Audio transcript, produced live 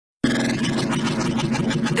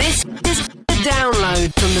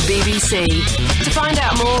Download from the BBC. To find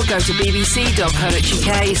out more, go to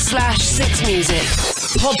bbc.co.uk/6music.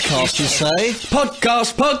 Podcast, you say?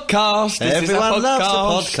 Podcast. This Everyone is a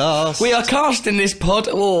loves a podcast. We are casting this pod.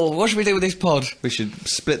 Oh, what should we do with this pod? We should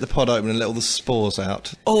split the pod open and let all the spores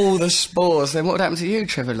out. Oh, the spores. Then what would happen to you,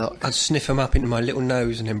 Trevor Locke? I'd sniff them up into my little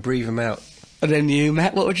nose and then breathe them out. And then you,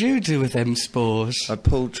 Matt, what would you do with them spores? I'd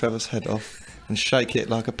pull Trevor's head off and shake it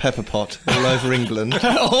like a pepper pot all over England.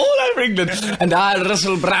 All over England. And I,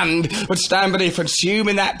 Russell Brand, would stand beneath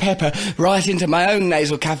consuming that pepper right into my own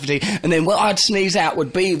nasal cavity, and then what I'd sneeze out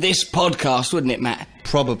would be this podcast, wouldn't it, Matt?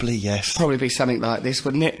 Probably, yes. Probably be something like this,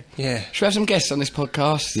 wouldn't it? Yeah. Should we have some guests on this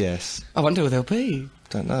podcast? Yes. I wonder who they'll be.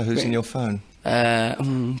 Don't know. Who's in your phone?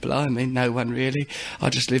 Blimey, no one really. I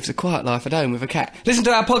just live the quiet life at home with a cat. Listen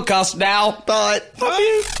to our podcast now. Bye. Love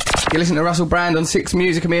you. You listen to Russell Brand on 6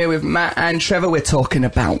 Music. I'm here with Matt and Trevor. We're talking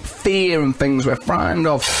about fear and things we're frightened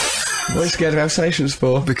of. What are you scared of Alsatians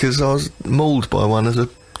for? Because I was mauled by one as a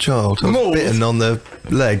child. I was Mauled? bitten on the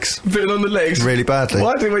legs. Bitten on the legs? Really badly.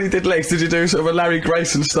 Why when you did legs, did you do sort of a Larry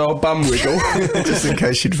Grayson style bum wiggle? Just in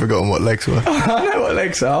case you'd forgotten what legs were. I know what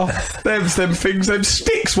legs are. them things, them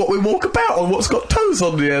sticks, what we walk about on, what's got toes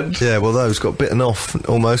on the end. Yeah, well, those got bitten off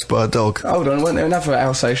almost by a dog. Hold on, wasn't there another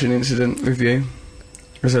Alsatian incident with you?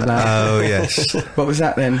 Was it that? Oh, yes. What was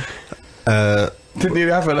that then? Didn't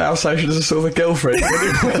you have an Alsatian as a sort of a girlfriend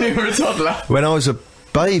when you were a toddler? When I was a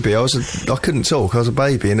baby, I couldn't talk. I was a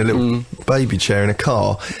baby in a little baby chair in a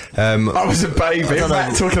car. I was a baby.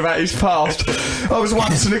 Matt talking about his past. I was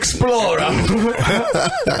once an explorer.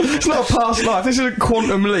 It's not a past life. This is a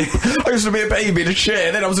quantum leap. I used to be a baby in a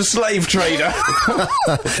chair. Then I was a slave trader.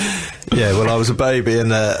 Yeah, well, I was a baby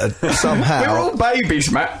and somehow... We're all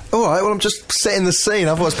babies, Matt. All right, well, I'm just setting the scene.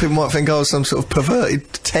 Otherwise, people might think I was some sort of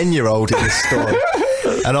perverted 10-year-old in this story.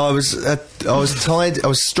 And I was tied. I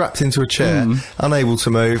was strapped into a chair, unable to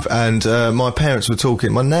move. And my parents were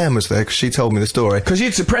talking. My nan was there because she told me the story. Because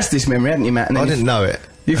you'd suppressed this memory, hadn't you, Matt? And I didn't know it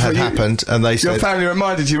had happened, and they said... Your family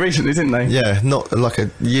reminded you recently, didn't they? Yeah, not like a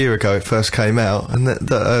year ago it first came out, and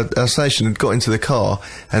that Alsatian had got into the car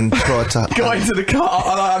and tried to... Got into the car,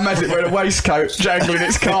 and I imagine it wearing a waistcoat, jangling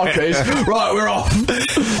its car keys. Right, we're off.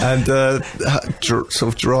 And sort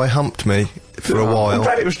of dry humped me for a while. I'm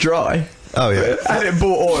glad it was dry. Oh, yeah. And it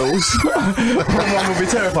bought oils. One would be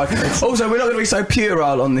terrified. Also, we're not going to be so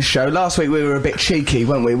puerile on this show. Last week we were a bit cheeky,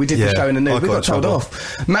 weren't we? We did the show in the nude. We got told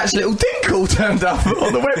off. Matt's little dinkle turned up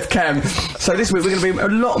on the webcam. So this week we're going to be a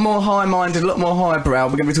lot more high-minded, a lot more highbrow.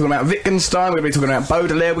 We're going to be talking about Wittgenstein, we're going to be talking about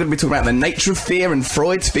Baudelaire, we're going to be talking about the nature of fear and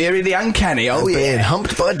Freud's theory of the uncanny. Oh, yeah. Being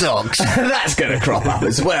humped by dogs. That's going to crop up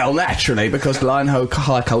as well, naturally, because lion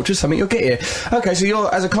high culture is something you'll get here. Okay, so you're,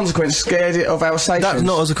 as a consequence, scared of Alsatians. That's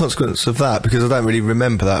not as a consequence of that, because I don't really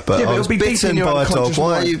remember that, but I was bitten by a dog.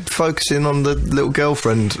 Why are you focusing on the little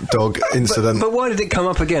girlfriend dog incident? But why did it come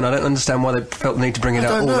up again? I don't understand why they felt the need to bring it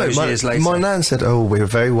up all those years later. My nan said, oh, we were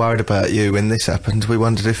very worried about you when this happened. We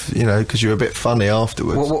wondered if, because you were a bit funny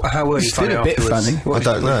afterwards. How were you funny afterwards? Still a bit funny. I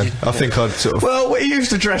don't know. I think I'd sort of... Well, we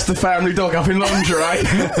used to dress the family dog up in lingerie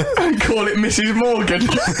and call it Mrs. Morgan.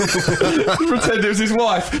 Pretend it was his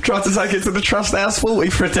wife. Tried to take it to the Trust House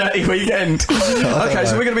 40 for a dirty weekend. Okay,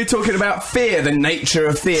 so we're going to be talking about fear, the nature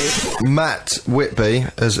of fear. Matt Whitby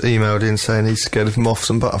has emailed in saying he's scared of moths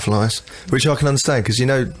and butterflies, which I can understand, because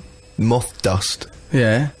moth dust.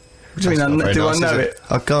 Yeah. What do you mean, do I know it?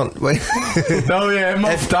 I can't, wait. Oh yeah,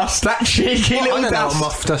 moth dust, that cheeky little I don't know dust. what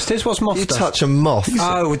moth dust is. What's moth You dust? touch a moth.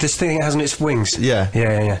 Oh, with this thing it has on its wings. Yeah.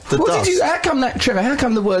 Yeah. The dust. How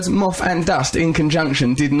come the words moth and dust in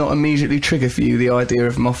conjunction did not immediately trigger for you the idea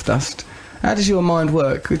of moth dust? How does your mind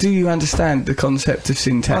work? Do you understand the concept of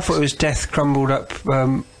syntax? I thought it was death crumbled up,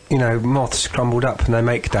 moths crumbled up and they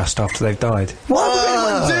make dust after they've died. Why would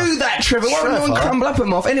anyone do that, Trevor? Why would anyone crumble up a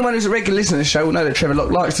moth? Anyone who's a regular listener to the show will know that Trevor Locke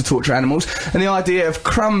likes to torture animals, and the idea of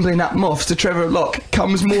crumbling up moths to Trevor Locke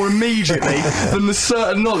comes more immediately than the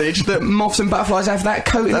certain knowledge that moths and butterflies have that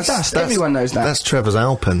coating of dust. Everyone knows that. That's Trevor's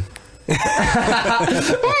Alpen. A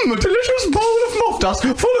delicious bowl of moth dust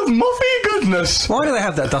full of mothy goodness. Why do they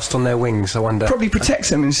have that dust on their wings, I wonder? Probably protects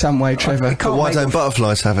them in some way, Trevor. But why don't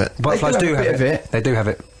butterflies have it? Butterflies do have it. They do have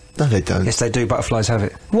it. No, they don't. Yes, they do. Butterflies have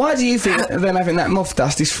it. Why do you think them having that moth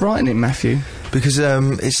dust is frightening, Matthew? Because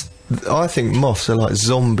I think moths are like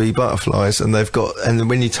zombie butterflies, and and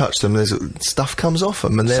when you touch them, there's stuff comes off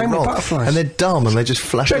them, and they're Same with wrong, butterflies. and they're dumb, and they just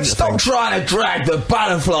flash into Stop things. trying to drag the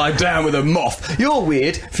butterfly down with a moth. You're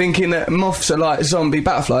weird, thinking that moths are like zombie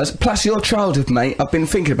butterflies. Plus, your childhood, mate, I've been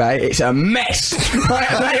thinking about it, it's a mess.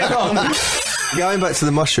 Right, later on. Going back to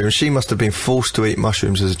the mushrooms, she must have been forced to eat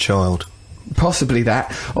mushrooms as a child. Possibly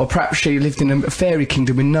that, or perhaps she lived in a fairy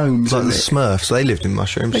kingdom with gnomes. Like the wasn't it? Smurfs, they lived in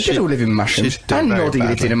mushrooms. They did all live in mushrooms. she did And very Noddy lived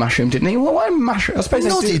badly. in a mushroom, didn't he? Well, why mushroom? I suppose they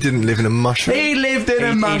Noddy do- didn't live in a mushroom. He lived in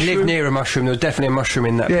a mushroom. He lived near a mushroom. There was definitely a mushroom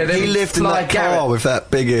in that. Yeah, He lived in that car with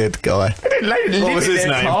that big-eared guy. What was his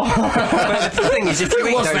name? But the thing is, if you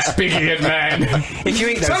eat What's those, that big-eared man? if you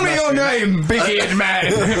eat those Tell me your mushrooms- name, big-eared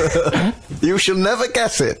man. You shall never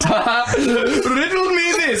guess it. Riddle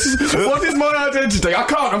me this. What is my identity? I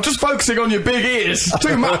can't. I'm just focusing on your big ears.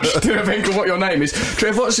 Too much to think of what your name is.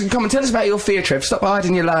 Trev, come and tell us about your fear, Trev. Stop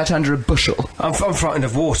hiding your light under a bushel. I'm frightened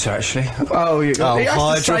of water, actually. Oh, he Oh,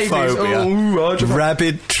 has to say this. hydrophobia. Oh, hydrophobia.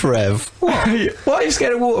 Rabid Trev. Why are you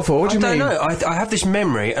scared of water for? What do I you don't mean? know. I have this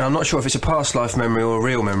memory, and I'm not sure if it's a past life memory or a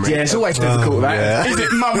real memory. Yeah, it's always difficult, that. yeah. Is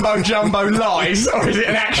it mumbo-jumbo lies, or is it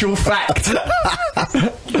an actual fact?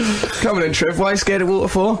 Come on then, Trev. Why are you scared of water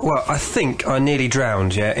for? Well, I think I nearly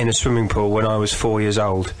drowned, in a swimming pool when I was 4 years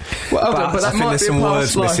old. Well, hold on, but I that think might there's be a some past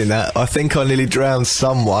words life. missing that. I think I nearly drowned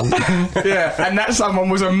someone. Yeah, and that someone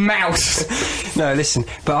was a mouse. No, listen,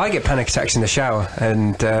 but I get panic attacks in the shower,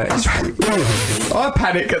 and it's I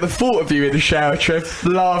panic at the thought of you in the shower, Trev,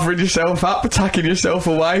 lathering yourself up, tucking yourself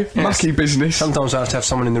away. Mucky business. sometimes I have to have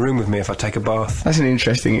someone in the room with me if I take a bath. That's an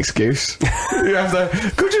interesting excuse. You have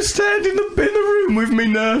to. Could you stand in the room with me,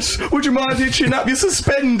 nurse? Would you mind hitching up your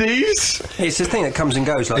suspendies? It's a thing that comes and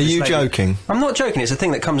goes. Like Are this you lady. joking? I'm not joking. It's a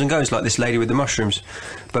thing that comes and goes, like this lady with the mushrooms.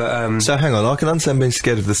 But So hang on, I can understand being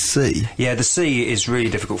scared of the sea. yeah, the sea is really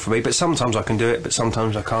difficult for me. But sometimes I can do it, but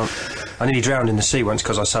sometimes I can't. I nearly drowned in the sea once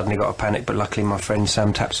because I suddenly got a panic. But luckily, my friend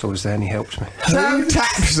Sam Tapsell was there and he helped me. Sam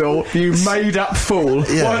Tapsell, you made-up fool.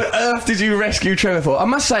 Yeah. What on earth did you rescue Trevor for? I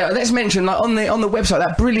must say, let's mention, like, on the website,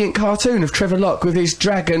 that brilliant cartoon of Trevor Locke with his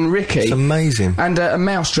dragon Ricky. It's amazing. And a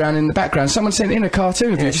mouse drowning in the background. Someone sent in a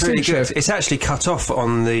cartoon of Yeah, you. it's Have you really seen it, good. Trev? It's actually cut off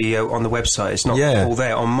on the website. It's not Yeah. all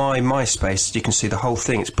there. On my MySpace, you can see the whole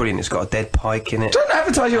thing. It's brilliant. It's got a dead pike in it. Don't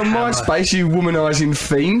advertise you on MySpace, you womanising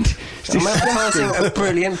fiend. It's I'm disgusting. advertising a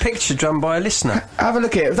brilliant picture done by a listener. Have a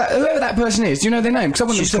look at it. Whoever that person is, do you know their name? 'Cause I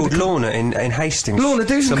want them She's to called have a- Lorna in Hastings. Lorna,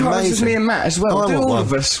 do some It's cartoons with amazing. me and Matt as well. I Do want all one.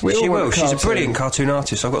 of us. We all She want will. a She's a cartoon. brilliant cartoon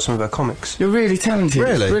artist. I've got some of her comics. You're really talented.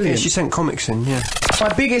 Really? It's brilliant. Yeah, she sent comics in, yeah. My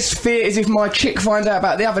biggest fear is if my chick finds out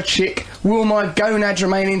about the other chick, will my gonads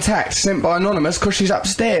remain intact? Sent by Anonymous because she's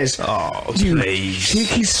upstairs. Oh, You please.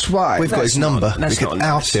 cheeky swine. We've got his number. We That's could not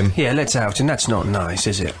out nice. him. Yeah, let's out him. That's not nice,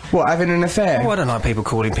 is it? What, having an affair? Oh, I don't like people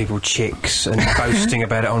calling people chicks and boasting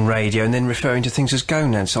about it on radio and then referring to things as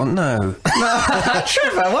gonads. Oh, no.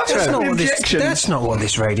 Trevor, what's That's the not, what this, objections? that's not what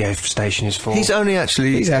this radio station is for. He's only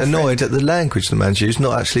actually He's our annoyed at the language the man's used,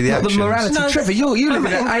 not actually the Not the actions. morality. No, Trevor, you live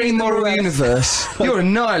in an angry at the amoral morality. universe. You're a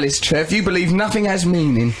nihilist, Trev. You believe nothing has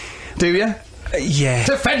meaning. Do you? Yeah.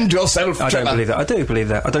 Defend yourself, I Trevor. don't believe that. I do believe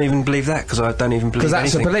that. I don't even believe that because I don't even believe Because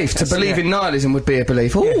that's anything. a belief. To That's- believe yeah. in nihilism would be a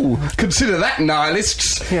belief. Ooh, consider that,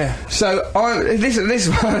 nihilists. Yeah. So, this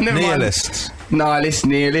one, never mind. Nihilists.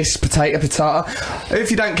 Nihilist, potato. If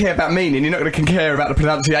you don't care about meaning, you're not going to care about the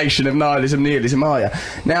pronunciation of nihilism, are you?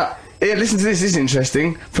 Now, listen to this is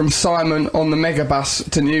interesting. From Simon on the megabus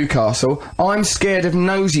to Newcastle. I'm scared of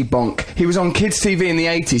Nosy Bonk. He was on Kids TV in the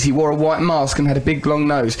 80s. He wore a white mask and had a big long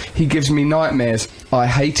nose. He gives me nightmares. I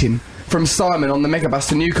hate him. From Simon on the megabus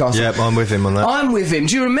to Newcastle. Yep, I'm with him on that. I'm with him.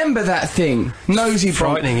 Do you remember that thing? Nosy Bonk.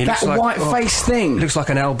 Frightening. He That looks like- white face thing. Looks like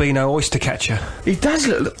an albino oyster catcher. He does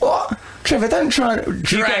look... What? Trevor, don't try and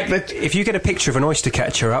drag the... If you get a picture of an oyster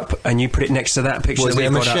catcher up and you put it next to that picture What, is that it a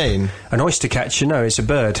we've got up, machine? an oyster catcher, no, it's a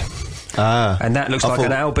bird. Ah. And that looks I like thought-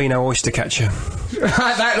 an albino oyster catcher.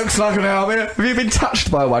 That looks like an albino. Have you been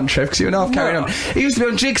touched by one, Trev? Because you and I have carried on. He used to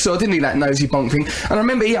be on Jigsaw, didn't he, that Nosy Bonk thing? And I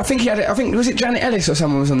remember, I think was it Janet Ellis or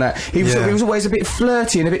someone was on that? He was, Yeah. he was always a bit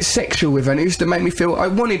flirty and a bit sexual with her, and it used to make me feel I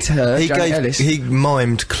wanted her, Janet Ellis. He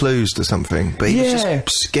mimed clues to something, but he was Yeah.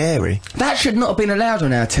 just scary. That should not have been allowed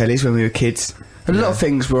on our tellies when we were kids. A lot of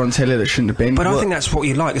things were on telly that shouldn't have been. But I think that's what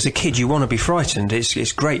you like. As a kid, you want to be frightened.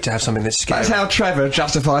 It's great to have something that's scary. That's how Trevor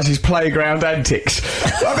justifies his playground antics.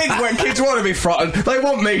 I think when kids want to be frightened, they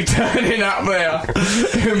want me turning up there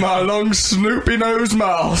in my long snoopy nose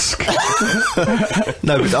mask.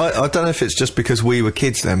 No, but I don't know if it's just because we were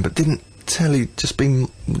kids then, but didn't telly just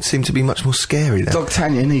seem to be much more scary then?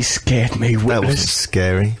 D'Artagnan, he scared me That wasn't witless.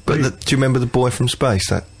 scary. But do you remember the boy from space?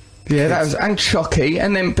 That Yeah, that was, and Chucky,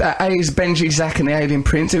 and then A's Benji, Zack and the Alien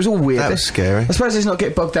Prince. It was all weird. That was scary. I suppose let's not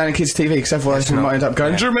get bogged down in kids' TV, because otherwise we not, might end up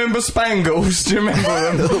going, yeah. do you remember Spangles? Do you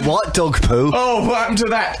remember them? What dog poo? Oh, what happened to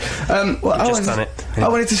that? Well, Just done it. I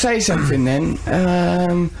wanted to say something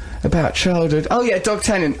then. About childhood. Oh yeah,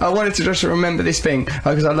 D'Artagnan. I wanted to just remember this thing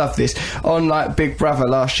because I love this. On like Big Brother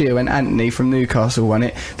last year, when Anthony from Newcastle won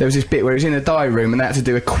it, there was this bit where he was in a diary room and they had to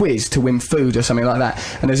do a quiz to win food or something like that.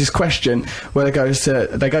 And there's this question where they goes to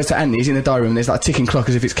Anthony. He's in the diary room. And there's like a ticking clock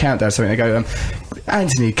as if it's countdown or something. They go,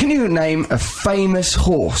 Anthony, can you name a famous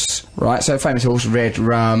horse? Right, so a famous horse, Red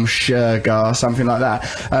Rum, Shergar, something like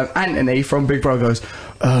that. Anthony from Big Brother goes,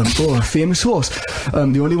 a famous horse.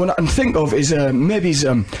 The only one I can think of is maybe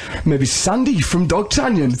Sandy from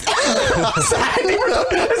D'Artagnan. Sandy,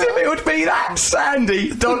 as if it would be that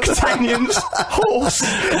Sandy, D'Artagnan's horse,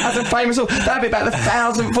 as a famous horse. That'd be about the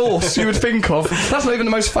 1,000th horse you would think of. That's not even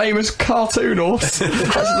the most famous cartoon horse.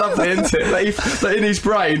 That's lovely, isn't it? That in his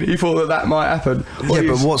brain, he thought that might happen.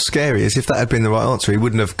 But what's scary is if that had been the right answer, he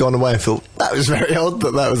wouldn't have gone away and thought that was very odd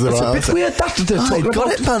that was the right answer. It's a bit weird. That's the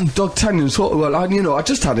got it, man. D'Artagnan's horse. Well, I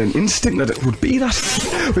just had an instinct that it would be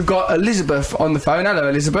that. We've got Elizabeth on the phone. Hello,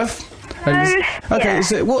 Elizabeth. Okay, yeah.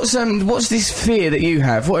 so what's this fear that you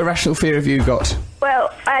have? What irrational fear have you got?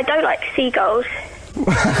 Well, I don't like seagulls.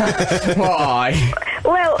 Why?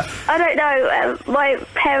 Well, I don't know. My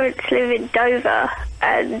parents live in Dover,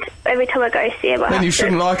 and every time I go see them, Then you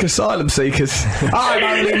shouldn't like asylum seekers. I'm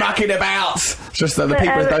only mucking about. It's just that the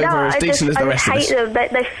people of Dover are as decent as the rest of us. I hate them.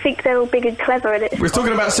 They think they're all big and clever, and it's. We're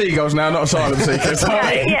talking about seagulls now, not asylum seekers.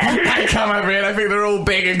 Yeah. They come over here. They think they're all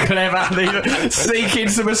big and clever. They're seeking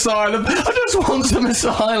some asylum. I just want some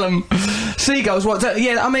asylum. Seagulls. What?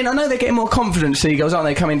 Yeah, I mean, I know they're getting more confident. Seagulls, aren't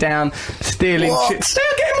they? Coming down, stealing shit. Still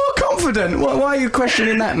getting more confident. Why are you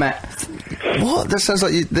questioning that, Matt? What? That sounds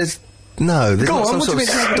like there's not some sort of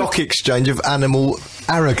stock exchange of animal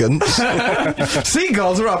arrogance.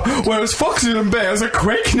 Seagulls are up, whereas foxes and bears are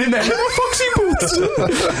quaking in their little foxy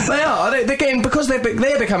boots. They are. They're getting, because they're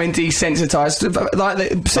becoming desensitised. Like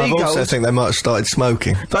the seagulls. I also think they might have started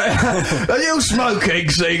smoking. Are you smoking,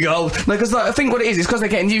 seagulls? No, because I think what it is because they're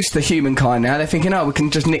getting used to humankind now. They're thinking, we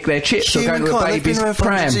can just nick their chips or go into a baby's pram.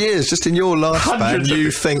 For hundreds of years, just in your lifespan,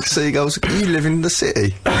 you think seagulls. You live in the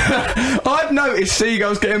city. I've noticed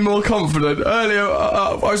seagulls getting more confident. Earlier,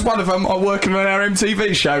 I was one of them. I'm working on our MTV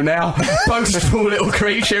show now. Boastful little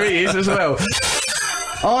creature he is as well.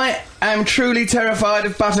 I am truly terrified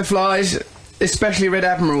of butterflies, especially red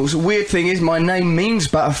admirals. Weird thing is, my name means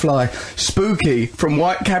butterfly. Spooky from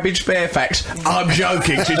White Cabbage Fairfax. I'm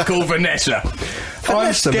joking. She's called Vanessa.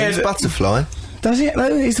 Vanessa means butterfly. Does it?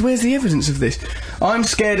 Where's the evidence of this? I'm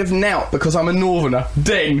scared of Nout because I'm a northerner.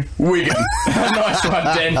 Den, Wigan. Nice one,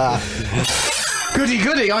 Den.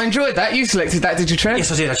 Goody, I enjoyed that. You selected that, did you, Trev?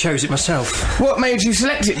 Yes, I did. I chose it myself. What made you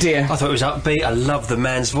select it, dear? I thought it was upbeat. I love the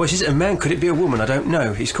man's voice. Is it a man? Could it be a woman? I don't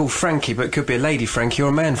know. He's called Frankie, but it could be a lady Frankie or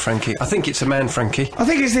a man Frankie. I think it's a man Frankie. I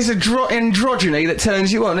think it's this androgyny that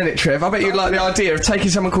turns you on, isn't it, Trev? I bet you'd like the idea of taking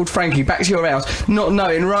someone called Frankie back to your house, not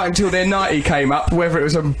knowing right until their nightie came up whether it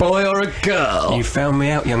was a boy or a girl. You found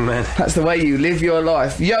me out, young man. That's the way you live your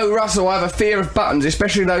life. Yo, Russell, I have a fear of buttons,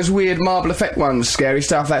 especially those weird marble effect ones. Scary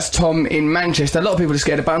stuff. That's Tom in Manchester. A lot of people are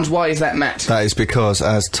scared of buttons. Why is that, Matt? That is because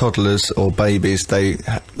as toddlers or babies, they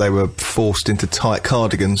were forced into tight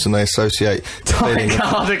cardigans, and they associate tight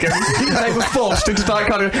cardigans. They were forced into tight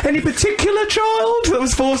cardigans. Any particular child that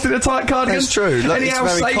was forced into tight cardigans? That's true. Any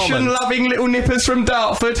Alsatian-loving little nippers from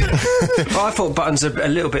Dartford? Well, I thought buttons are a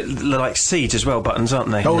little bit like seeds as well. Buttons, aren't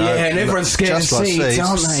they? Oh yeah, and everyone's scared of seeds,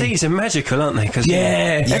 aren't they? Seeds are magical, aren't they?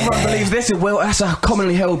 Everyone believes this. Well, that's a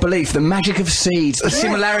commonly held belief. The magic of seeds, the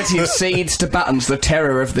similarity of seeds to buttons, the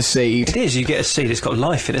terror of the seed. It is. You get a seed, it's got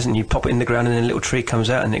life in it, isn't it? You pop it in the ground and then a little tree comes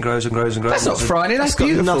out and it grows and grows and grows. That's not frightening, that's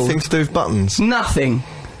beautiful. Got nothing to do with buttons. Nothing.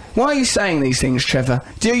 Why are you saying these things, Trevor?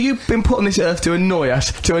 You've been put on this earth to annoy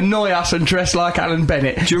us and dress like Alan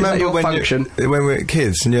Bennett. Do you remember when we were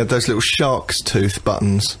kids and you had those little shark's tooth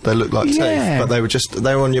buttons? They looked like teeth, but they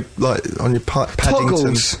were on your Paddington.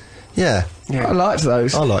 Toggles. Yeah. I liked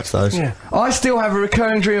those. Yeah. I still have a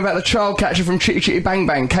recurring dream about the child catcher from Chitty Chitty Bang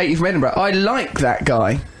Bang, Katie from Edinburgh. I like that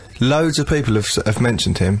guy. Loads of people have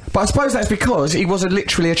mentioned him. But I suppose that's because he was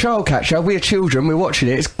literally a child catcher. We're children, we're watching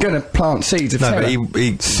it. It's going to plant seeds of terror.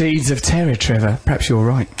 But seeds of terror, Trevor. Perhaps you're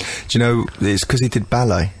right. Do you know, it's because he did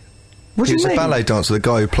ballet. What do you mean? He was a ballet dancer, the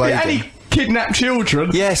guy who played him. Kidnapped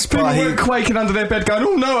children. Yes, people weren't quaking under their bed going,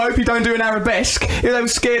 oh no, I hope you don't do an arabesque. They were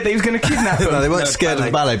scared that he was going to kidnap them. No, they weren't scared of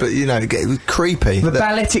the ballet, but it was creepy. The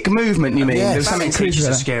balletic movement, you mean? Yes. There's something creepy. Teachers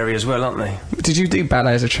are scary as well, aren't they? Did you do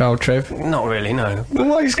ballet as a child, Trev? Not really, no. Well,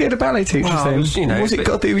 why are you scared of ballet teachers then? You know, what's it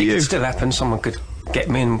got to do with you? It could still happen. Someone could get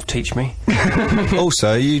me and teach me.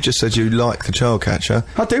 Also, you just said you like the child catcher.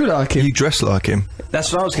 I do like him. You dress like him.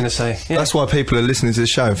 That's what I was going to say. Yeah. That's why people are listening to the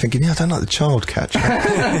show and thinking, yeah, I don't like the child catcher.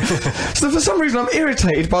 So for some reason I'm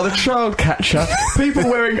irritated by the child catcher. People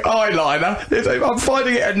wearing eyeliner. I'm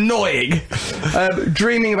finding it annoying.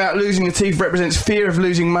 Dreaming about losing a teeth represents fear of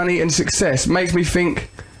losing money and success. Makes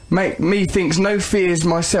me thinks no fears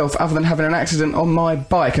myself other than having an accident on my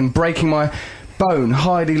bike and breaking my bone,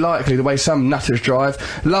 highly likely the way some nutters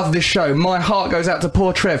drive. Love this show. My heart goes out to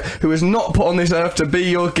poor Trev, who was not put on this earth to be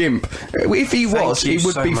your gimp. If he was, he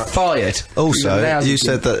would be fired. Also, you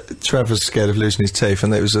said that Trevor's scared of losing his teeth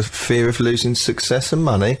and that it was a fear of losing success and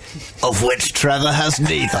money, of which Trevor has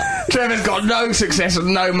neither. Trevor's got no success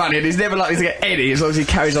and no money, and he's never likely to get any as long as he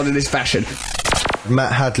carries on in this fashion.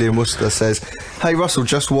 Matt Hadley in Worcester says, "Hey Russell,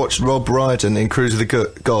 just watched Rob Brydon in Cruise of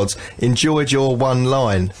the Gods. Enjoyed your one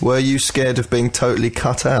line. Were you scared of being totally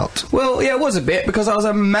cut out?" Well, yeah, it was a bit, because I was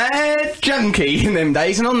a mad junkie in them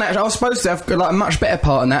days, and on that I was supposed to have like a much better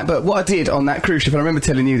part in that, but what I did on that cruise ship, and I remember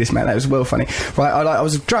telling you this, Matt, that was well funny, right, I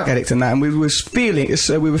was a drug addict and that, and we were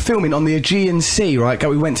filming on the Aegean Sea, right,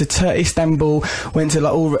 we went to Istanbul, went to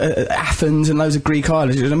like all Athens and loads of Greek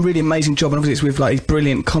islands. It was a really amazing job, and obviously it's with like these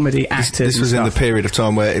brilliant comedy actors. This was in the period of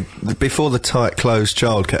time where, before the tight closed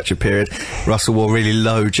child catcher period, Russell wore really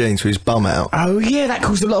low jeans with his bum out. Oh yeah, that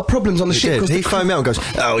caused a lot of problems on the ship. He phoned me out and goes,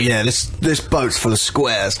 "Oh yeah, this boat's full of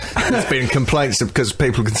squares. There's been complaints because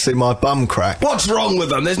people can see my bum crack. What's wrong with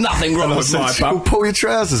them? There's nothing wrong with my bum." "Well, pull your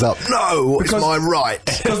trousers up." "No, it's my right."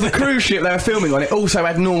 Because the cruise ship they were filming on it also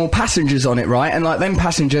had normal passengers on it, right? And like them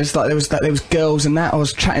passengers, like there was girls and that. I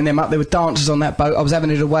was chatting them up. There were dancers on that boat. I was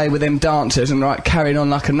having it away with them dancers and like carrying on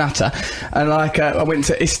like a nutter. And like I went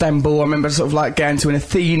to Istanbul. I remember sort of like going to an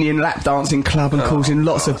Athenian lap dancing club and causing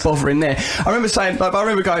lots of bother in there. I remember saying, like, I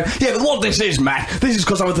remember going, "Yeah, but what this is, Matt, this is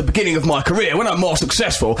because I'm at the beginning of my career. When I'm more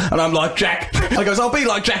successful, and I'm like Jack," I goes, "I'll be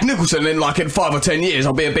like Jack Nicholson in 5 or 10 years.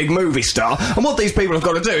 I'll be a big movie star. And what these people have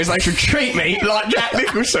got to do is they should treat me like Jack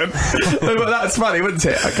Nicholson." That's funny, wouldn't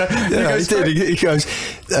it? Okay. Yeah, he did. He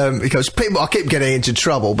goes, "People, I keep getting into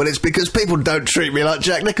trouble, but it's because people don't treat me like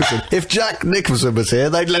Jack Nicholson. If Jack Nicholson was here,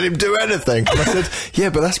 they'd let him do anything." And I said, "Yeah,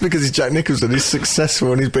 but that's because he's Jack Nicholson. He's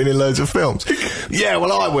successful and he's been in loads of films." "Yeah,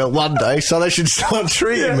 well, I will one day, so they should start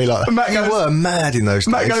treating me like that." Matt You were mad in those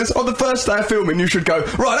days. Matt goes, "On the first day of filming, you should go,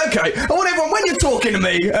 right, okay, I want everyone, when you're talking to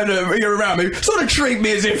me and you're around me, sort of treat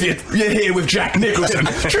me as if you're here with Jack Nicholson.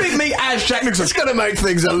 Treat me as Jack Nicholson. It's going to make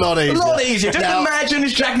things a lot easier. A lot easier. Just imagine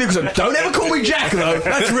it's Jack Nicholson. Don't ever call me Jack, though.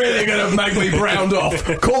 That's really going to make me browned off.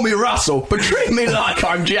 Call me Russell, but treat me like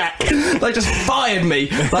I'm Jack." They just fired me.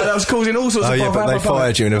 Like, that was causing all sorts of... Oh, yeah, but they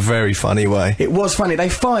fired you in a very funny way. It was funny. They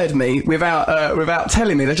fired me without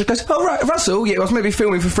telling me. They just goes, "Oh, right, Russell, yeah, I was maybe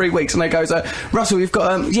filming for 3 weeks," and they goes, "Russell, you've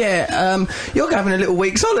got, you're having a little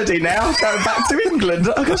week's holiday now, going back to England."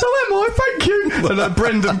 I goes, "Oh, am I? Thank you." And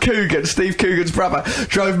Brendan Coogan, Steve Coogan's brother,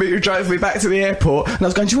 drove me back to the airport, and I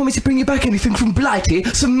was going, "Do you want me to bring you back anything from Blighty?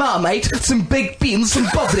 Some Marmite, some baked beans, some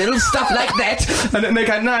bovril, stuff like that?" And then they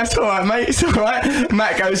go, "No, it's all right, mate, it's all right."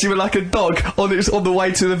 Matt goes, "You were like a dog on the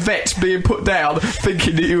way to the vet being put down,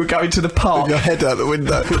 thinking that you were going to the park." Your head out the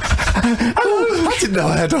window. "Hello, I didn't know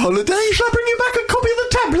I had a holiday. Shall I bring you back a copy of the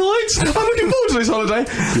tabloids? I'm looking forward to this holiday."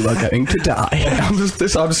 "You are going to die."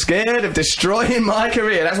 I'm scared of destroying my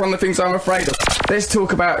career. That's one of the things I'm afraid of. Let's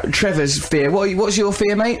talk about Trevor's fear. What's your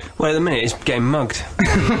fear, mate? Well, at the minute, it's getting mugged.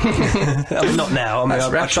 I mean, not now. I mean,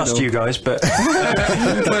 I trust you guys, but...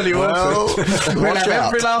 Well, you also. We'll have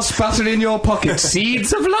every last button in your pocket.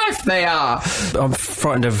 Seeds of life, they are. I'm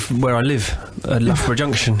frightened of where I live, Loughborough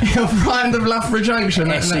Junction. You're frightened of Loughborough Junction?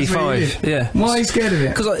 SE5, yeah. Why are you scared of it?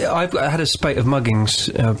 Because I had a spate of muggings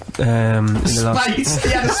in the last...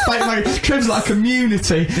 Spate? He had a spate of muggings. Trev's like a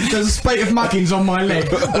community. There's a spate of muggings on my leg,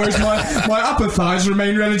 whereas my upper thighs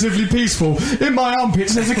remain relatively peaceful. In my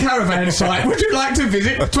armpits there's a caravan site. Would you like to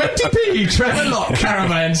visit? 20p, Trevor Locke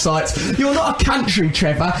caravan sites. You're not a country,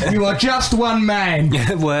 Trevor. You are just one man.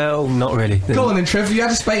 Well, not really. Go on then, Trev. You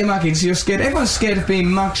had a spate of muggings, so you're scared. Everyone's scared of being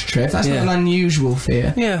mugged, Trev. That's not an unusual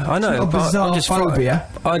fear. Yeah, I know. It's not a bizarre phobia.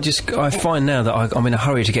 I find now that I'm in a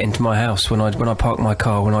hurry to get into my house when I park my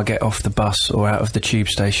car, when I get off the bus or out of the tube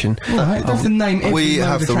station. Right, that's the name. We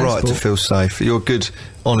have the right to feel safe. You're a good,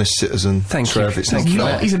 honest citizen. Thank Trev. you. It's not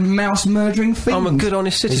fair. He's a mouse murdering fiend. I'm a good,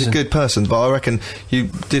 honest citizen. He's a good person, but I reckon you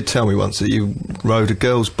did tell me once that you rode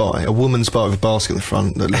a woman's bike with a basket in the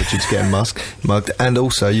front that led you to getting mugged, and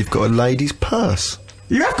also you've got a lady's purse.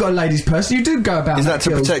 You have got a lady's purse. You do go about. Is that to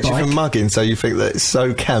protect you from mugging? So you think that it's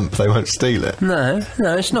so camp they won't steal it? No,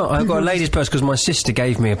 it's not. I've got a lady's purse because my sister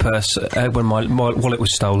gave me a purse when my wallet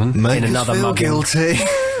was stolen in another mugging. Guilty.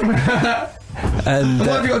 And Why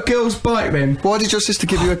have you got a girl's bike then? Why did your sister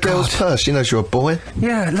give you a girl's purse? She knows you're a boy.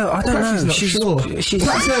 yeah, look, I don't know. She's not sure. She's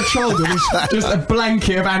Perhaps her childhood is just a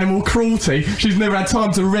blanket of animal cruelty. She's never had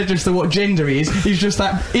time to register what gender he is. He's just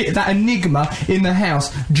that enigma in the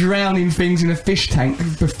house, drowning things in a fish tank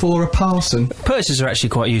before a parson. Purses are actually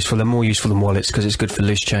quite useful. They're more useful than wallets because it's good for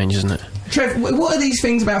loose change, isn't it? Trev, what are these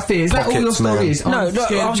things about fear? Is that all your Pockets, story man. is? No, I'm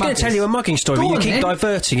scared I was of going to tell you a mugging story, Go but you on, keep then.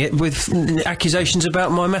 diverting it with accusations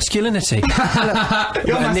about my masculinity.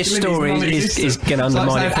 Your And this story masculinity's is going to It's like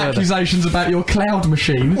undermine saying it further. accusations about your cloud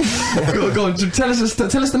machine. go on, tell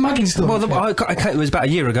us the mugging story. Well, it was about a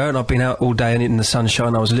year ago, and I've been out all day and in the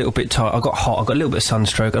sunshine. I was a little bit tired. I got hot. I got a little bit of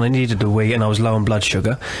sunstroke, and I needed a wee, and I was low on blood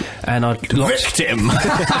sugar. And I'd lost Victim!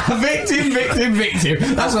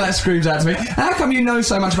 victim. That's what that screams out to me. How come you know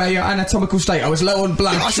so much about your anatomical state? I was low on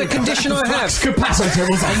blood. That's a condition I have. Capacitor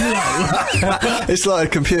was low. It's like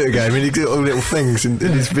a computer game, and you get all little things in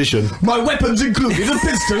his vision. My weapons included a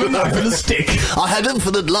pistol, a knife, and a stick. I had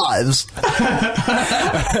infinite lives.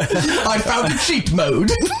 I found a cheat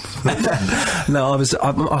mode. No,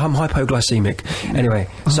 I'm hypoglycemic. Anyway,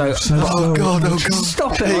 so Oh God!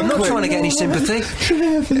 stop it! I'm not trying to get any sympathy.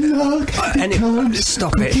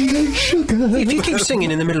 Stop it! If you keep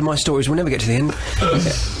singing in the middle of my stories, we'll never get to the end.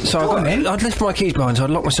 So I'd left my keys behind, so I'd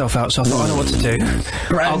locked myself out. So I thought, I know what to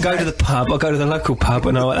do. I'll go to the pub. I'll go to the local pub,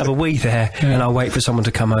 and I'll have a wee there, and I'll wait for someone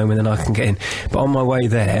to come home, and then I can get in. But on my way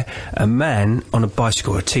there, a man on a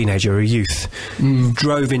bicycle, a teenager, a youth,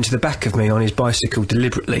 drove into the back of me on his bicycle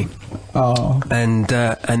deliberately. Oh. And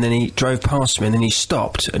then he drove past me, and then he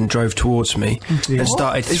stopped and drove towards me and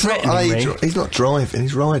started threatening me. He's not driving.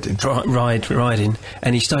 He's riding. Riding,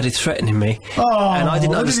 and he started threatening me. Oh, and I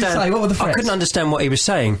didn't what did he understand. say? What were the I threats? couldn't understand what he was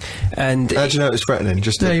saying, and How do you know it was threatening?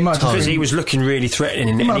 Just Yeah, he might tone. because he was looking really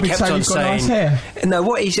threatening, might and he be kept saying on you've got saying, nice hair. "No,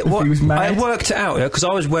 what he he was mad. I worked it out because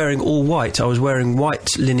I was wearing all white. I was wearing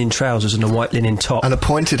white linen trousers and a white linen top." and a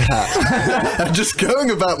pointed hat. I'm just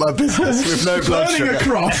going about my business with no blood Burning sugar. a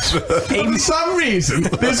cross. For some reason,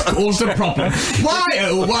 this caused a problem. Why,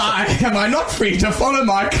 oh why, am I not free to follow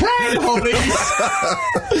my clan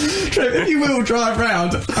hobbies? Trev, if you will drive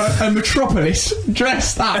round a metropolis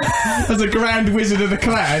dressed up as a grand wizard of the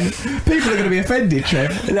clan, people are going to be offended,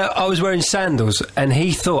 Trev. No, I was wearing sandals, and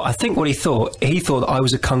he thought that I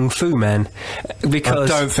was a kung fu man because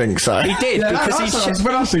I don't think so. he did Yeah, because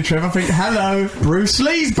when I see Trev, I think, hello, Bruce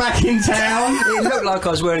Lee's back in town. it looked like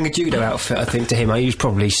I was wearing a judo outfit. I think to him, he was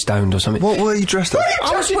probably stoned or something. What were you dressed up?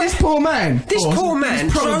 I was with this poor man. This Or poor he's man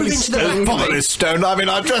probably drove into the stoned. back of me. Probably stoned. I mean,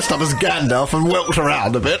 I dressed up as Gandalf and walked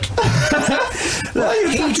around a bit. Why are you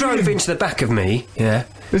He attacking drove him? into the back of me, yeah.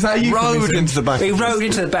 Is that a euphemism? Rode into the back. He rode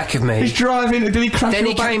into the back of me. He's driving. Did he crash Then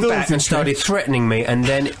your he back came doors back then, and started Trev? threatening me, and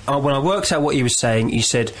then when I worked out what he was saying, he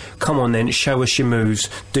said, "Come on then, show us your moves,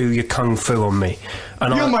 do your kung fu on me."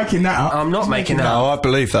 And You're making that up. I'm not He's making making that No, up. I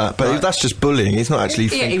believe that, but that's just bullying. He's not actually.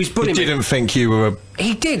 Yeah, he was bullying He me. didn't think you were a.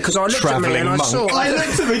 He did, because I looked at me Travelling and I monk. saw... I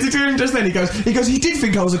looked at me, did you hear him just then? He goes, he did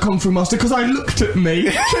think I was a Kung Fu master because I looked at me.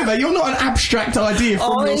 Trevor, you're not an abstract idea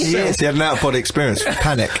from I- yourself. Yes, he had an out-of-body experience,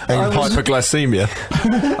 panic, and hypoglycemia.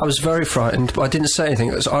 I was very frightened, but I didn't say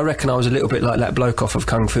anything. So I reckon I was a little bit like that bloke off of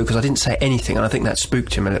Kung Fu, because I didn't say anything, and I think that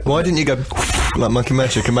spooked him a little. Why didn't you go like Monkey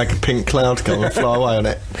Magic and make a pink cloud come and fly away on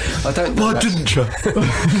it? I don't know. Why didn't you?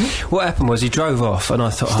 What happened was he drove off, and I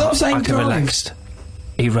thought, Stop saying I can drive. relax.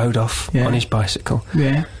 He rode off Yeah. on his bicycle.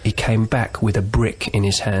 Yeah. He came back with a brick in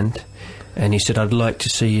his hand, and he said, "I'd like to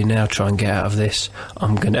see you now try and get out of this.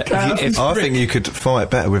 I'm gonna." Out of if- I think you could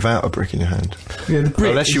fight better without a brick in your hand. Yeah, the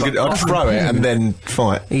brick Unless is you like could, I'd offering throw it and payment. then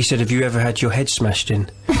fight. he said, "Have you ever had your head smashed in?"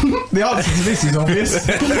 The answer to this is obvious.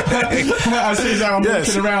 I see how I'm Yes.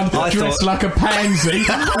 walking around I dressed thought- like a pansy.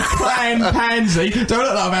 A clan pansy. Don't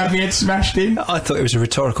look like I've had my head smashed in. I thought it was a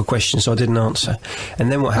rhetorical question, so I didn't answer. And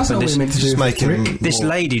then what That's not happened what we meant to do Just with make the brick. him. this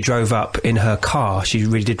lady drove up in her car. She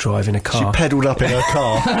really did drive in a She car. pedalled up in her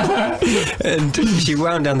car. And she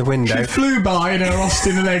wound down the window. She flew by in her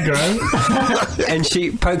Austin Allegro. And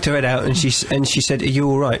she poked her head out, and she said, "Are you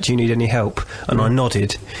all right? Do you need any help?" And I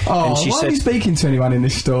nodded. Oh, and she why are said, you speaking to anyone in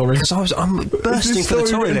this story? "Because I'm Is bursting this for the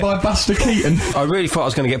story written toilet." by Buster Keaton? I really thought I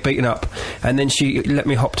was going to get beaten up, and then she let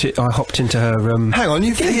me I hopped into her. Hang on, he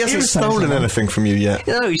hasn't irritate stolen someone. anything from you yet.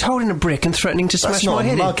 No, he's holding a brick and threatening to That's smash my not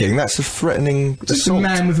head in. mugging. That's a threatening Just a assault.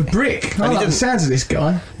 man with a brick. I he like the didn't- sounds of this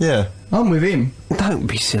guy. Yeah. I'm with him. Don't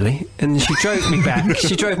be silly. And she drove me back.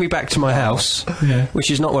 She drove me back to my house, Yeah.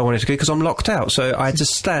 which is not where I wanted to go because I'm locked out. So I had to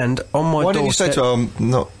stand on my Why doorstep. didn't you say to her,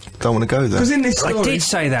 not don't want to go there. Because in this story, I did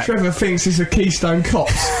say that. Trevor thinks it's a Keystone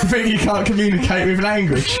Cops. I think he can't communicate with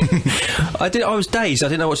language. I was dazed. I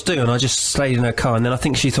didn't know what to do, and I just stayed in her car. And then I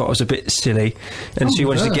think she thought I was a bit silly, and she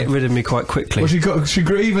wanted to get rid of me quite quickly. Well, she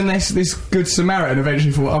grew even this good Samaritan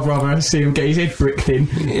eventually thought, I'd rather see him get his head bricked in.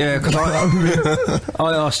 Yeah, because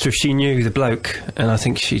I asked her if she knew the bloke, and I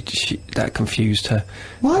think she that confused her.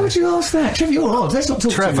 Why would you ask that? Trevor, you're odd. Let's not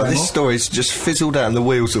talk to Trevor, you this anymore. story's just fizzled out and the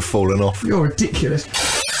wheels have fallen off. You're ridiculous.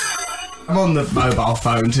 I'm on the mobile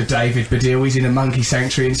phone to David Baddiel. He's in a monkey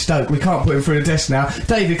sanctuary in Stoke. We can't put him through the desk now.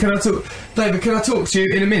 David, can I talk to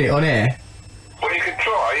you in a minute on air? Well, you could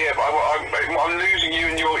try, yeah, but I'm losing you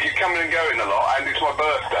and you're coming and going a lot, and it's my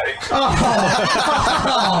birthday.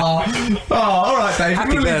 Oh, all right, David.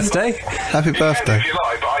 Happy birthday! Happy birthday. If you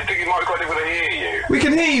like, but I think it might be quite difficult to hear you. We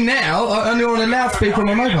can hear you now, and you're on a loudspeaker on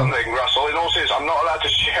my mobile. Something, Russell, in all seriousness, I'm not allowed to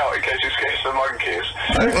shout in case it scares the monkeys.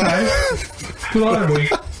 Okay. Blimey.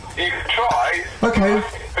 You can try. Okay.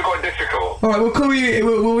 It's quite difficult. All right, we'll call you.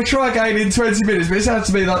 We'll try again in 20 minutes. But it sounds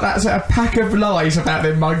to me like that's a pack of lies about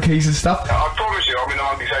them monkeys and stuff. I promise you, I'm in a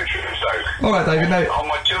monkey sanctuary in Stoke. All right, David. No. On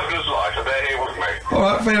my children's life, and they're here with me. All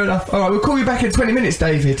right, fair enough. All right, we'll call you back in 20 minutes,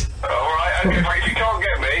 David. All right, and if you can't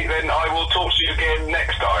get me, then I will talk to you again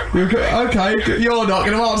next time. Okay, you're not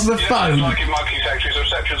going to answer the phone. Like in monkey sanctuaries, the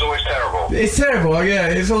reception's always terrible. It's terrible. Yeah,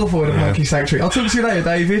 it's awful in a monkey sanctuary. I'll talk to you later,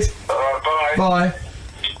 David. All right, bye. Bye.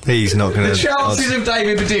 He's not going to... The chances of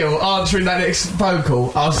David Baddiel answering that next phone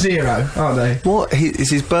call are 0, aren't they? What? Is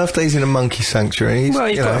his birthday's in a monkey sanctuary? He's, Well,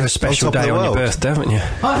 you've got to have a special on top of day the on your world. birthday, haven't you?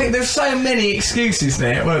 I think there's so many excuses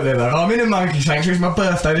there, weren't there, though? I'm in a monkey sanctuary, it's my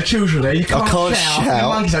birthday, the children are there, you can't shout in a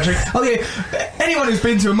monkey sanctuary. Oh, yeah, anyone who's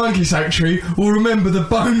been to a monkey sanctuary will remember the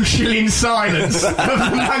bone-chilling silence of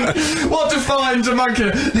the monkey. What defines a monkey?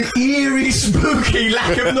 The eerie, spooky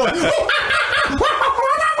lack of noise.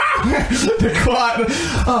 The quiet.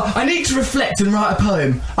 Oh, I need to reflect and write a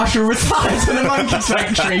poem. I shall retire to the monkey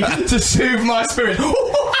sanctuary to soothe my spirit.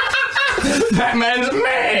 That man's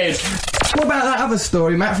mad. What about that other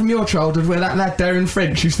story, Matt, from your childhood, where that lad Darren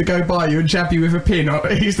French used to go by you and jab you with a pin?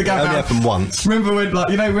 He used to go. It only happened once. Remember when, like,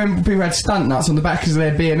 you know, when people had stunt nuts on the back of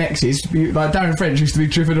their BMXs? Like Darren French used to be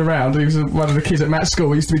driven around. He was one of the kids at Matt's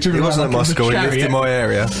school. He used to be driven He around. wasn't at my school, he lived in my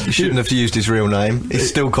area. He shouldn't have used his real name. He's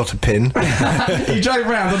still got a pin. He drove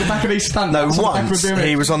around on the back of these stunt No, nuts. on the back of a once BMX.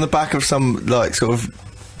 he was on the back of some, like, sort of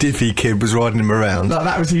divvy kid was riding him around. Like,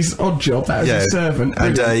 that was his odd job. That was his servant.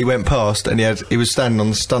 And he went past and he was standing on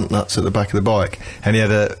the stunt nuts at the back of the bike and he had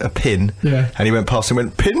a pin. Yeah. And he went past and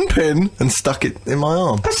went, pin, and stuck it in my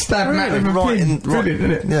arm. I stabbed Matt with a Right pin. in- right- Brilliant,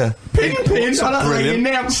 isn't it? Yeah. Pin. It's I like the way he brilliant.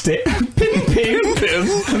 announced it. Pin.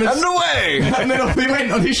 And away! And then off he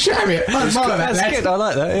went on his chariot. I admire that lad. good, I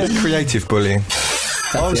like that, yeah. Creative bullying.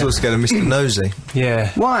 I was always scared of Mr. Nosy.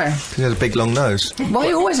 Yeah. Why? He had a big long nose. Why are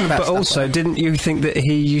you always on about But stuff also, like didn't you think that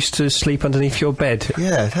he used to sleep underneath your bed?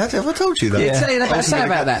 Yeah, have I told you that? that? Yeah, tell you that. Say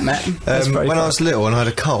about that, Matt. When I was little and I had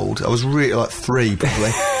a cold, I was really like 3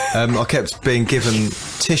 probably. I kept being given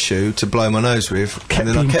tissue to blow my nose with.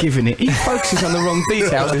 Kept being given it. He focuses on the wrong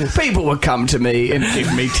details. People would come to me and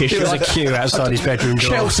give me tissue. There was a queue outside his bedroom door.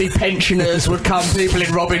 Chelsea pensioners would come, people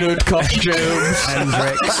in Robin Hood costumes.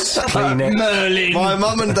 Hendrix, Kleenex. Merlin. My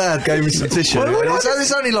mum and dad gave me some tissue. Well, And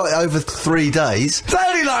it's only like over 3 days. It's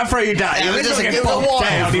only like 3 days. Let's not get bogged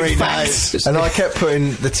down in facts. And I kept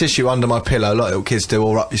putting the tissue under my pillow, like little kids do,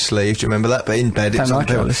 or up your sleeve. Do you remember that? But in bed, Don't it's like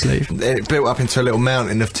it on the sleeve. It built up into a little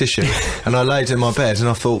mountain of tissue. And I laid in my bed, and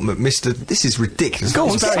I thought, Mister, this is ridiculous. Go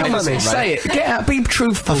on, It's very say innocent, it. mate. Say it. Get out. Be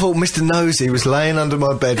truthful. I thought Mr. Nosy was laying under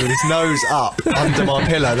my bed with his nose up under my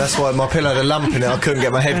pillow. That's why my pillow had a lump in it. I couldn't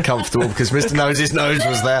get my head comfortable because Mr. Nosy's nose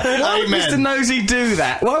was there. Why would Amen. Mr. Nosy do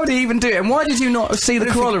that? Why would he even do it? And why did you not see the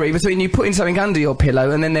corollary between you putting something under your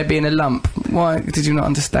pillow and then there being a lump? Why did you not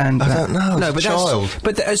understand I that? don't know. No, but child.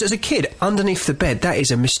 as a kid, underneath the bed, that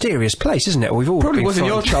is a mysterious place, isn't it? We've all Probably been wasn't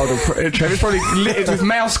your frightened. childhood, Trevor. It's probably littered with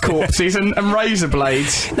mouse corpses and razor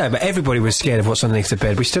blades. No, but everybody was scared of what's underneath the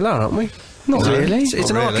bed. We still are, aren't we? Not No, really. It's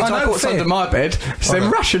an Not really. I know archetypal what's fear. under my bed. It's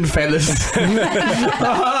them Russian fellas.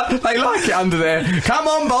 They like it under there. Come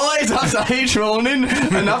on, boys. I say each morning.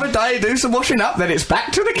 Another day, do some washing up. Then it's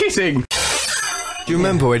back to the kissing. Do you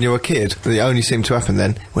remember when you were a kid? It only seemed to happen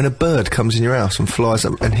then. When a bird comes in your house and flies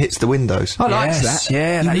up and hits the windows. I liked Yes, that.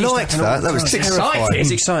 yeah, that You used to liked happen all that? the That was time. exciting.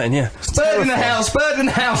 It's exciting, yeah. Bird in the house, bird in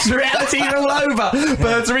the house. Reality's all over.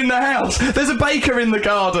 Birds are in the house. There's a baker in the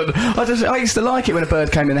garden. I used to like it when a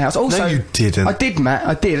bird came in the house. Also, No, you didn't. I did, Matt.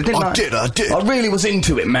 I did. I did. I really was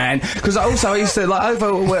into it, man. Because I used to like over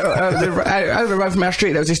the road from our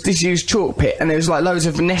street. There was this disused chalk pit, and there was like loads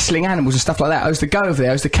of nestling animals and stuff like that. I used to go over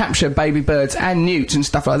there. I used to capture baby birds and newts newts and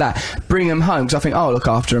stuff like that, bring them home because I think I'll look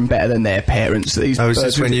after them better than their parents. These Oh, is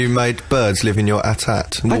birds this when you made birds live in your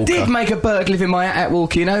AT-AT walker? I did make a bird live in my AT-AT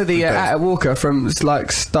walker. You know the AT-AT walker from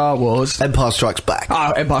like Star Wars. Empire Strikes Back.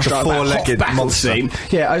 Oh, Empire Strikes Back. four-legged Battle monster. scene.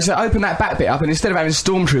 Yeah, I just opened that back bit up, and instead of having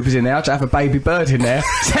stormtroopers in there, I just have a baby bird in there.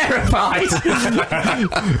 Terrified.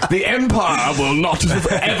 The Empire will not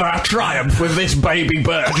ever triumph with this baby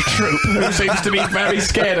bird troop who seems to be very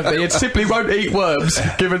scared of me. It simply won't eat worms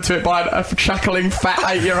given to it by a chuckling fat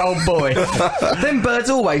 8-year-old boy. Them birds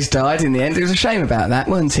always died in the end. It was a shame about that,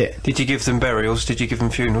 wasn't it? Did you give them burials? Did you give them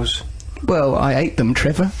funerals? Well, I ate them,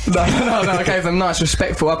 Trevor. No, I gave them nice,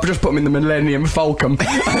 respectful. I just put them in the Millennium Falcon, and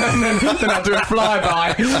then I'd do a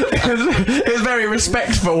flyby. It was very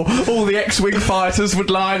respectful. All the X-wing fighters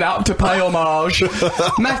would line up to pay homage.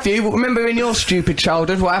 Matthew, remember in your stupid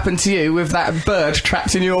childhood what happened to you with that bird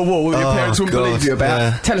trapped in your wall that your parents wouldn't believe you about?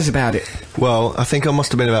 Yeah. Tell us about it. Well, I think I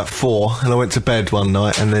must have been about 4, and I went to bed one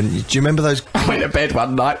night, and then, do you remember those... I went to bed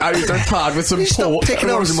one night, I was tired with some Stop port. picking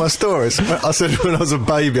holes in my stories. I said when I was a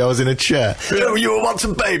baby, I was in a chair. Oh, you were once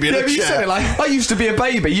a baby in a Yeah, but you chair. said it like, I used to be a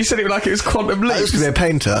baby. You said it like it was Quantum Leap. I used to be a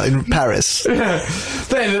painter in Paris.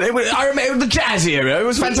 Then I remember the jazz era. It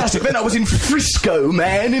was fantastic. Then I was in Frisco,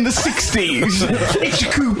 man, in the 60s.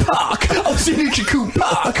 Ichiku Park. I was in Ichiku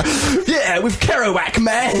Park. Yeah, with Kerouac,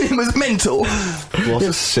 man. It was mental. What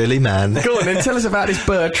a silly man. Go on, then tell us about this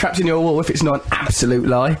bird trapped in your wall. If it's not an absolute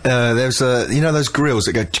lie. There's you know those grills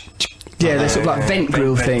that go... Yeah, they're sort of like vent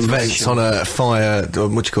grill things. Vents on a fire, or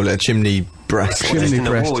what do you call it, a chimney breast. Just in the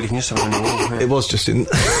breast. wall. You can just have it on the wall. Yeah. It was just in...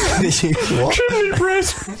 What? Chimney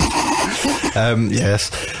breast.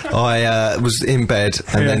 Yes. I was in bed,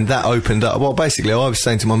 and then that opened up. Well, basically, I was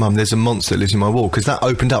saying to my mum, there's a monster that lives in my wall, because that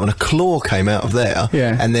opened up and a claw came out of there,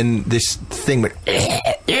 and then this thing went...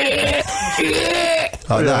 like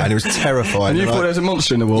that, and it was terrifying. And you thought there was a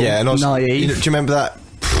monster in the wall? Yeah, and I was... naive. You know, do you remember that?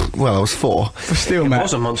 Well, I was 4. But still, Matt,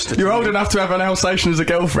 was a monster. You're old enough to have an Alsatian as a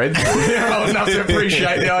girlfriend. You're old enough to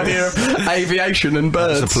appreciate the idea of aviation and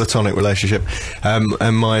birds. It's a platonic relationship. And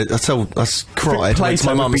I cried. Plato went to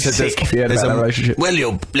my mum would be and said, sick if he had that relationship. Will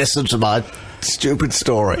you listen to my stupid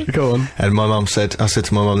story? Go on. And my mum said, I said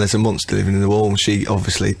to my mum, there's a monster living in the wall, and she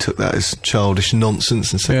obviously took that as childish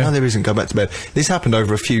nonsense and said, no, there isn't, go back to bed. This happened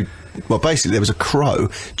over a few... Well, basically, there was a crow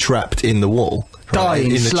trapped in the wall. Dying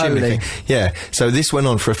in the slowly. chimney thing. Yeah, so this went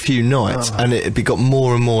on for a few nights, and it got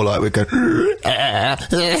more and more like we'd go like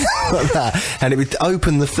that, and it would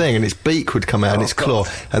open the thing, and its beak would come out and its claw.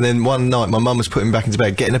 And then one night, my mum was putting me back into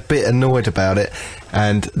bed, getting a bit annoyed about it,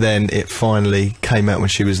 and then it finally came out when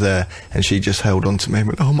she was there, and she just held on to me and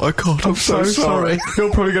went, "Oh my God, I'm so sorry."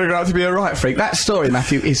 You're probably going to grow up to be a right freak. That story,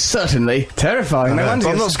 Matthew, is certainly terrifying. No wonder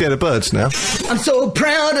I'm not scared of birds now. I'm so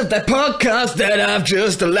proud of that podcast that I've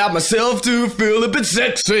just allowed myself to feel a bit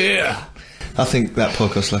sexy. I think that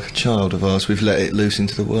podcast's like a child of ours. We've let it loose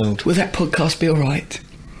into the world. Will that podcast be alright?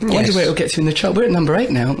 I wonder where it'll get to in the chart. We're at number 8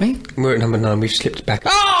 now, aren't we? We're at number 9. We've slipped back.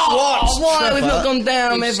 Oh, why? We've not gone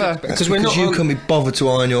down ever. Because we're not. You can be bothered to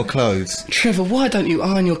iron your clothes. Trevor, why don't you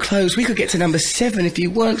iron your clothes? We could get to number 7 if you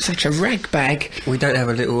weren't such a ragbag. We don't have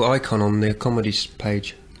a little icon on the comedies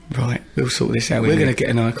page. Right, we'll sort this out. We're going to get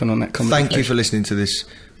an icon on that comment. Thank you for listening to this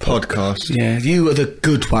podcast. Yeah, you are the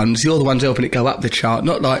good ones. You're the ones helping it go up the chart,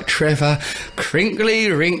 not like Trevor.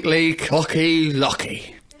 Crinkly, wrinkly, cocky,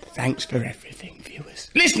 locky. Thanks for everything,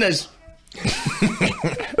 viewers. Listeners!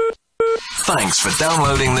 Thanks for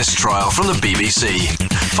downloading this trial from the BBC.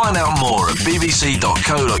 Find out more at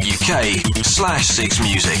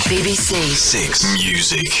bbc.co.uk/6music. BBC.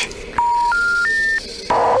 6music.